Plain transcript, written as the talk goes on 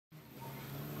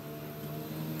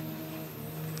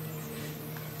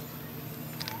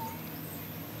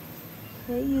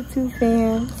Hey YouTube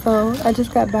fam. So I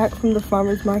just got back from the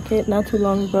farmer's market not too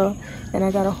long ago and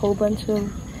I got a whole bunch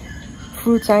of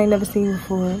fruits I ain't never seen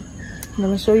before. And I'm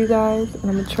gonna show you guys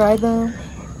and I'm gonna try them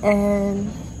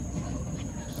and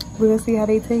we're gonna see how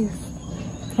they taste.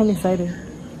 I'm excited.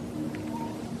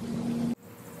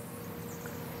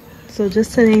 So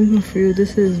just to name the fruit,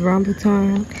 this is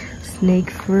rambutan,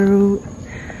 snake fruit,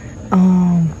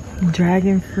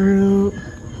 dragon fruit,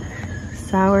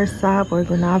 soursop or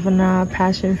guanabana,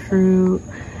 passion fruit.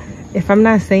 If I'm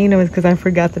not saying them, it's because I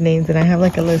forgot the names and I have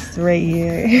like a list right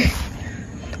here.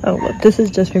 Oh, look, this is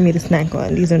just for me to snack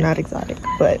on. These are not exotic,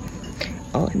 but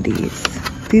and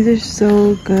these are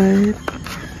so good.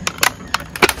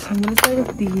 So I'm gonna start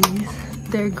with these.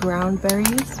 They're ground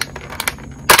berries.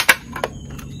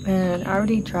 And I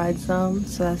already tried some,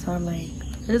 so that's why I'm like,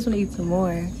 I just want to eat some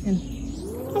more. And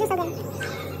they're just so good.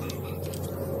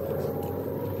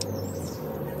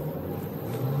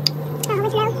 Oh,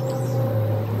 let's go.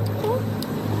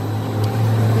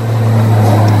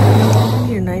 I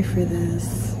need a knife for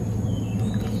this.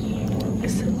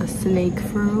 It's a snake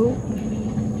fruit.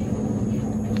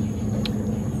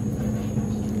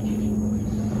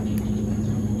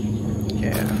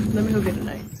 Yeah, let me go get a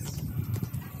knife.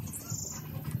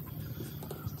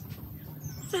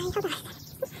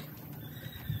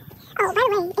 Oh, by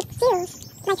the way, it feels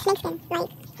like snakeskin, like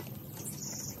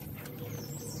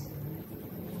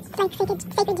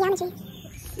sacred geometry.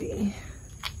 Let's see.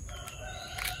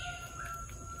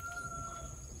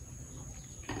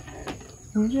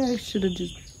 Maybe I should have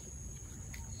just...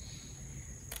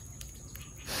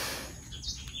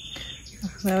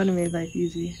 That would have made life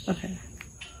easy. Okay.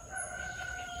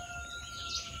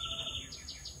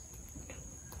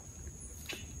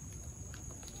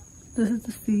 This is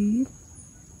the seed.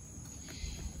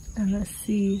 And let's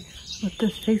see what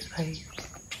this tastes like.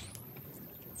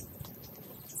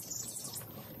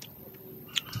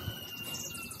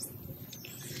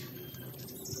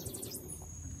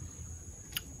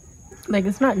 Like,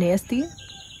 it's not nasty.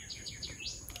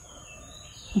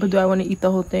 But do I want to eat the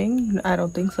whole thing? I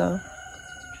don't think so.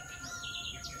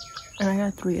 And I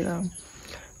got 3 of them.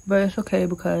 But it's okay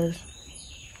because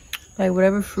like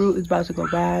whatever fruit is about to go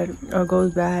bad or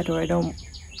goes bad or I don't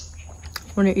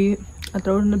want to eat, I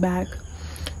throw it in the back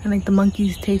and like the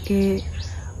monkeys take it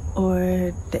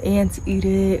or the ants eat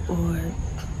it, or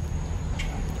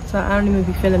so I don't even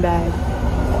be feeling bad.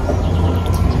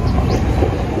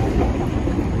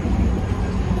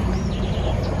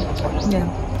 Yeah,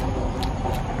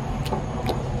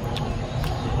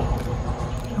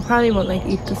 I probably won't like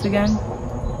eat this again,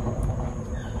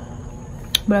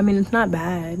 but I mean it's not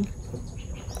bad.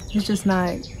 It's just not,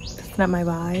 it's not my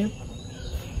vibe.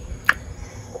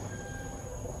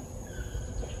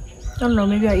 I don't know,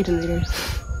 maybe I'll eat it later.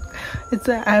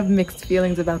 I have mixed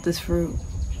feelings about this fruit,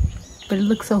 but it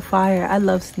looks so fire. I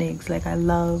love snakes. Like I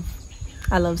love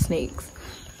snakes.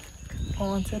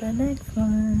 On to the next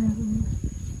one.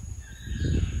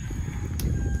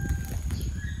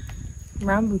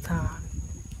 Rambutan.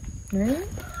 Right?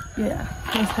 Yeah,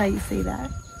 that's how you say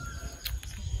that.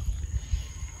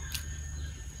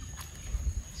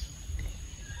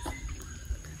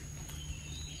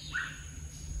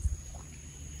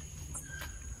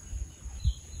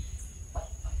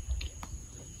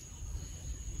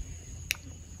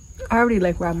 I already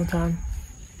like rambutan.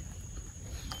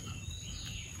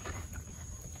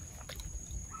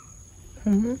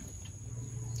 And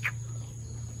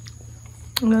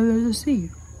then there's a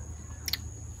seed.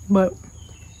 But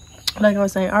like I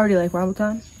was saying, I already like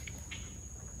rambutan.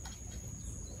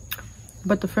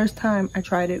 But the first time I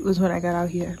tried it was when I got out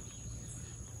here.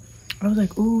 I was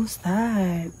like, ooh, what's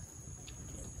that?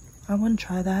 I want to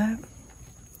try that.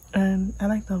 And I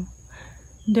like them.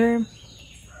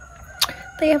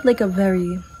 They have like a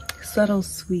very subtle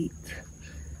sweet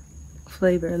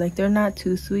flavor. Like they're not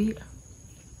too sweet,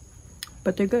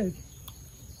 but they're good.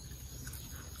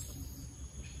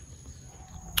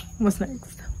 What's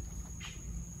next?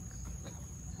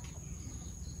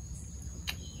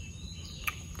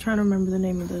 I'm trying to remember the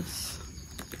name of this.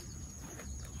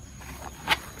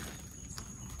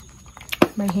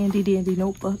 My handy dandy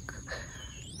notebook.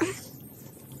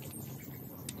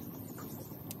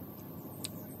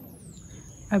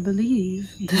 I believe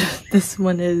this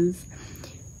one is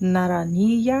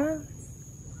naranilla.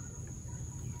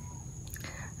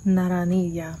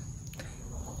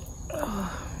 Oh,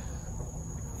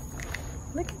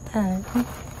 look at that.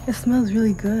 It smells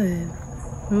really good.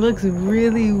 It looks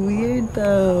really weird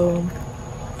though.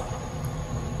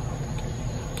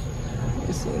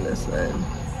 You've seen this one.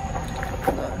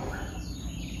 Hold on.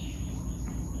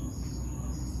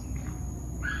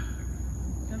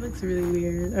 looks really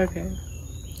weird. Okay.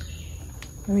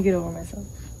 Let me get over myself.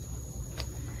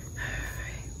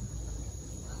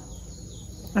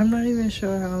 I'm not even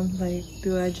sure how I'm like,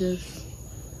 do I just...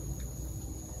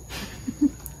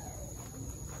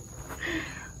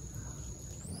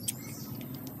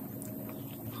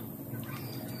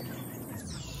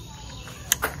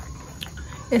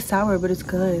 It's sour, but it's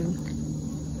good.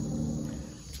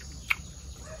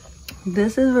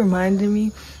 This is reminding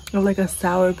me of like a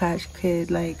Sour Patch Kid,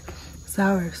 like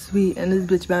sour, sweet, and this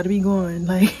bitch about to be gone.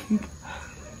 Like,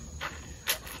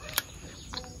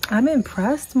 I'm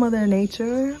impressed, Mother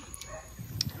Nature.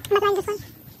 I'm not trying this one.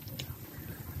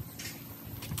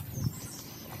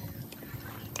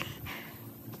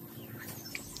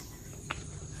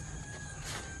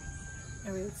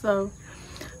 Alright, so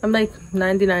I'm like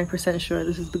 99% sure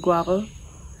this is the guava.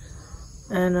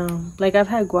 And like I've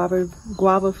had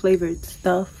guava flavored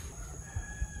stuff,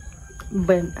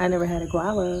 but I never had a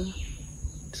guava.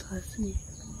 So let's see.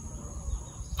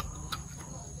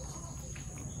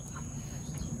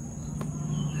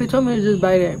 He told me to just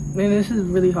bite it, and this is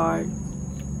really hard.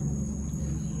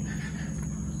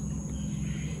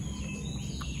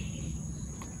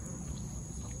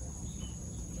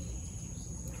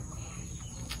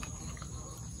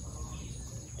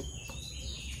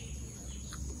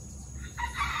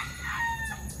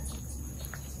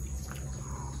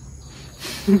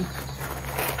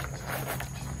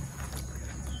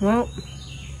 Well,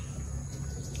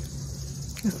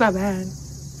 it's not bad.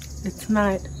 It's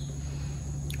not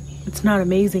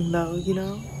amazing though, you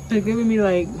know? They're giving me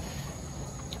like,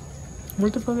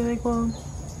 what the fuck are they called?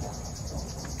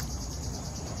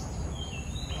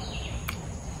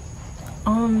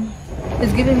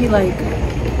 It's giving me like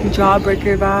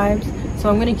jawbreaker vibes. So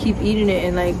I'm gonna keep eating it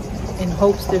and like in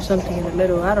hopes there's something in the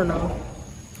middle. I don't know.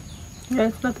 Yeah,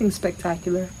 it's nothing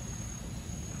spectacular.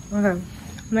 Okay,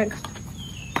 next.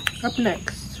 Up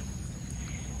next.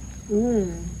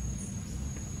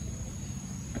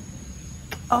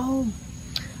 Oh,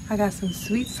 I got some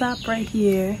sweet sop right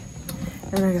here,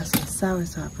 and I got some sour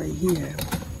sop right here.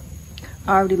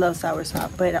 I already love sour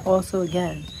sop, but also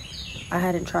again, I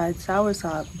hadn't tried sour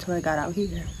sop until I got out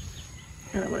here,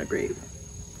 and I want to grape.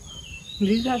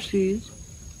 These have seeds,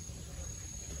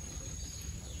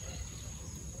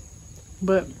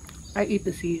 but I eat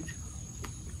the seeds.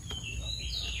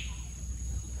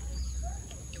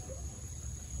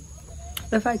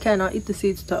 If I can, I'll eat the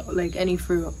seeds to like any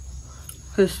fruit,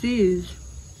 because seeds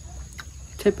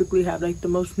typically have like the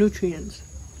most nutrients.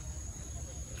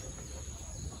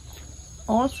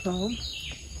 Also,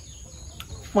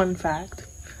 fun fact,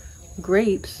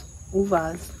 grapes,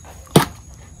 uvas,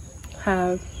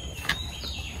 have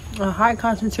a high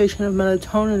concentration of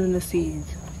melatonin in the seeds.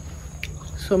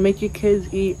 So make your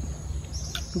kids eat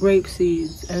grape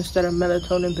seeds instead of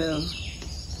melatonin pills,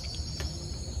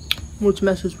 which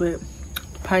messes with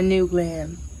pineal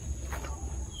gland.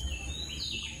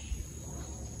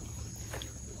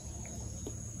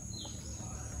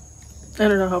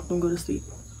 And it'll help them go to sleep.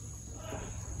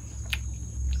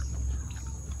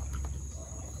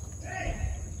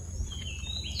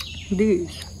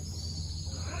 These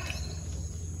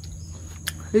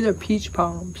are peach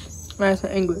palms. That's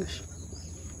in English.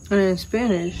 And in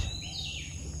Spanish,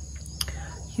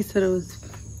 he said it was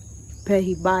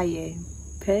pejibaye.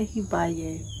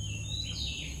 Pejibaye.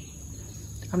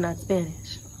 I'm not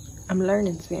Spanish. I'm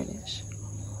learning Spanish.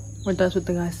 But that's what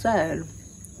the guy said.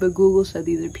 But Google said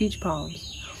these are peach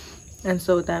palms. And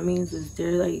so what that means is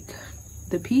they're like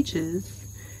the peaches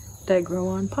that grow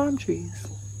on palm trees.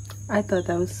 I thought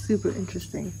that was super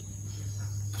interesting.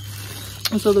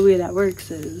 And so the way that works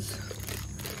is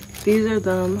these are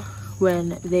them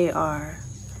when they are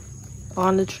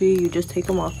on the tree. You just take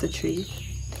them off the tree.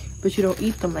 But you don't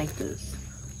eat them like this.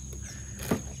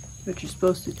 What you're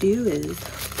supposed to do is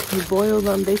you boil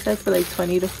them, they said for like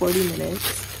 20 to 40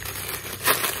 minutes.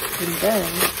 And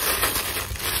then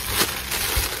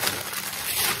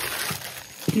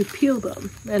you peel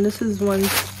them. And this is one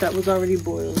that was already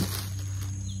boiled.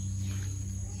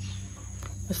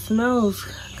 It smells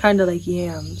kind of like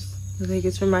yams. I think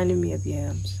it's reminding me of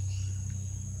yams.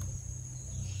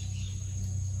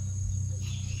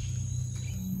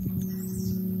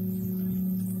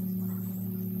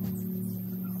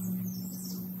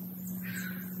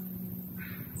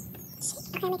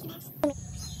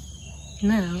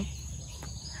 Now,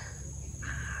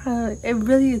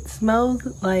 it smells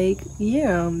like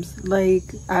yams.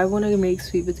 Like I want to make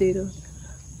sweet potatoes,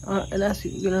 and that's,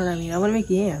 you know what I mean. I want to make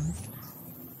yams.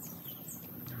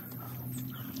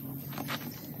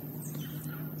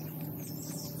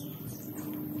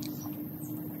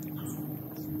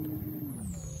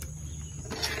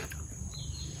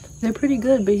 They're pretty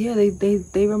good, but yeah,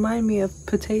 they remind me of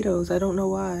potatoes. I don't know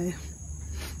why.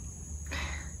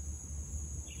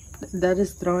 That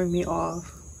is throwing me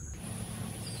off.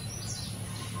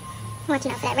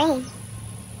 Watching out for that rain.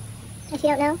 If you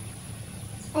don't know,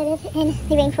 I live in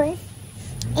the rainforest,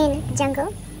 in the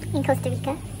jungle, in Costa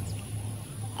Rica.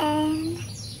 And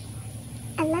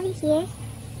I love it here.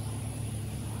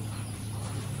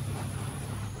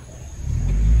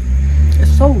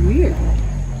 It's so weird.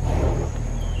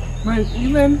 Like,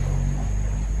 even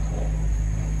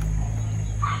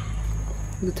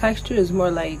the texture is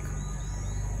more like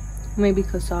maybe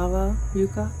cassava,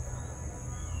 yuca.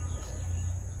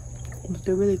 But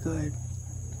they're really good.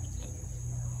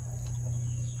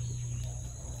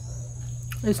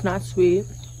 It's not sweet,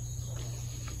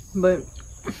 but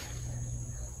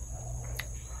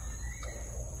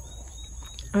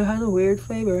it has a weird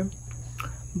flavor.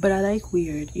 But I like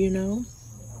weird, you know?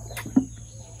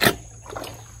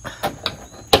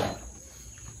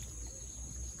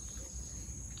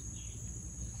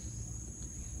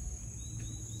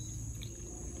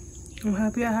 I'm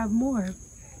happy I have more.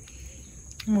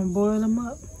 I'm gonna boil them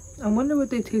up. I wonder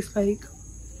what they taste like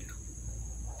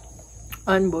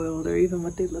unboiled, or even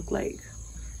what they look like.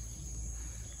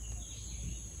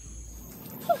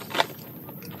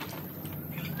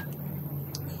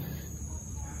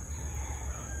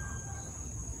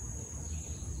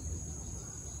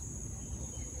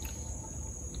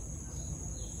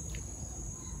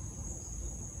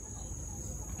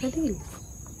 What are these?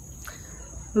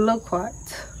 Loquat.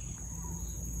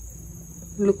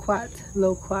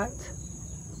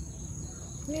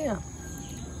 Yeah.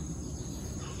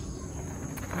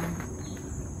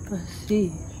 Let's see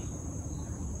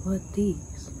what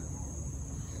these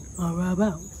are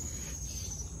about.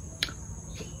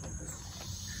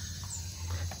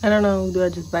 I don't know, do I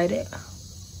just bite it?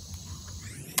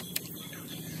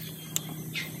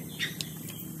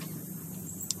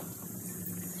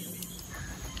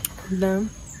 Then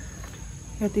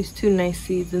got these two nice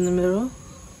seeds in the middle.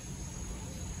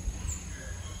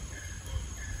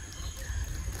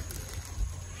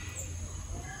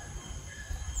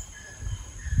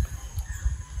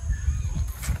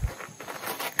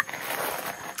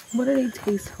 What do they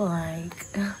taste like?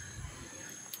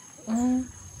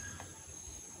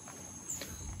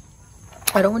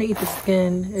 I don't want to eat the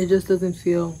skin. It just doesn't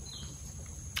feel,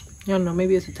 I don't know,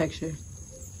 maybe it's a texture.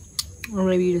 Or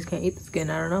maybe you just can't eat the skin,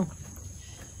 I don't know.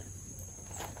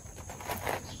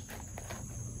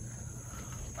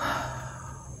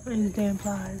 These damn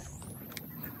flies.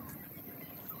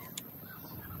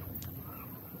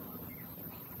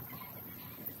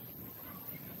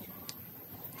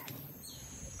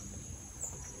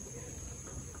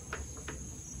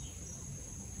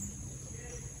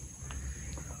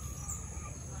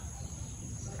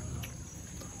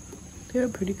 They're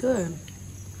pretty good.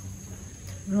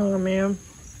 Oh man,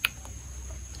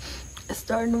 it's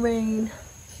starting to rain.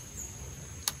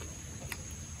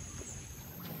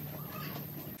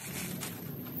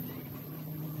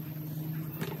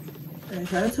 I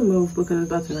tried to move because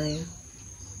it's about to rain.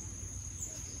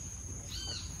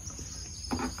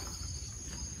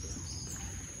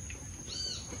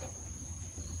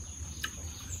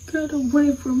 Get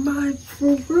away from my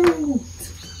fruit.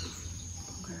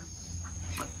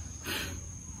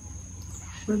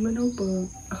 Where's my notebook?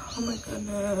 Oh my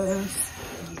goodness.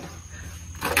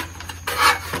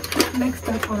 Next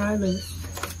up on our list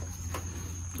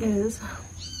is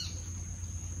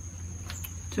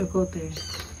chocote,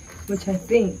 which I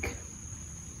think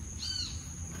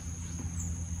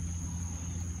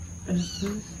is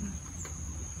this.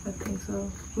 I think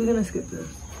so. We're gonna skip this.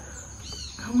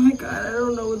 Oh my god, I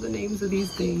don't know what the names of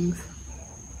these things.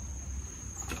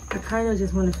 I kind of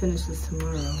just want to finish this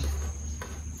tomorrow.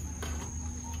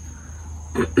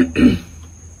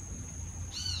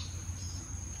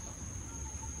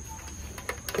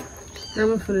 I'm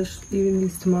gonna finish eating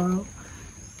these tomorrow.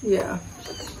 Yeah.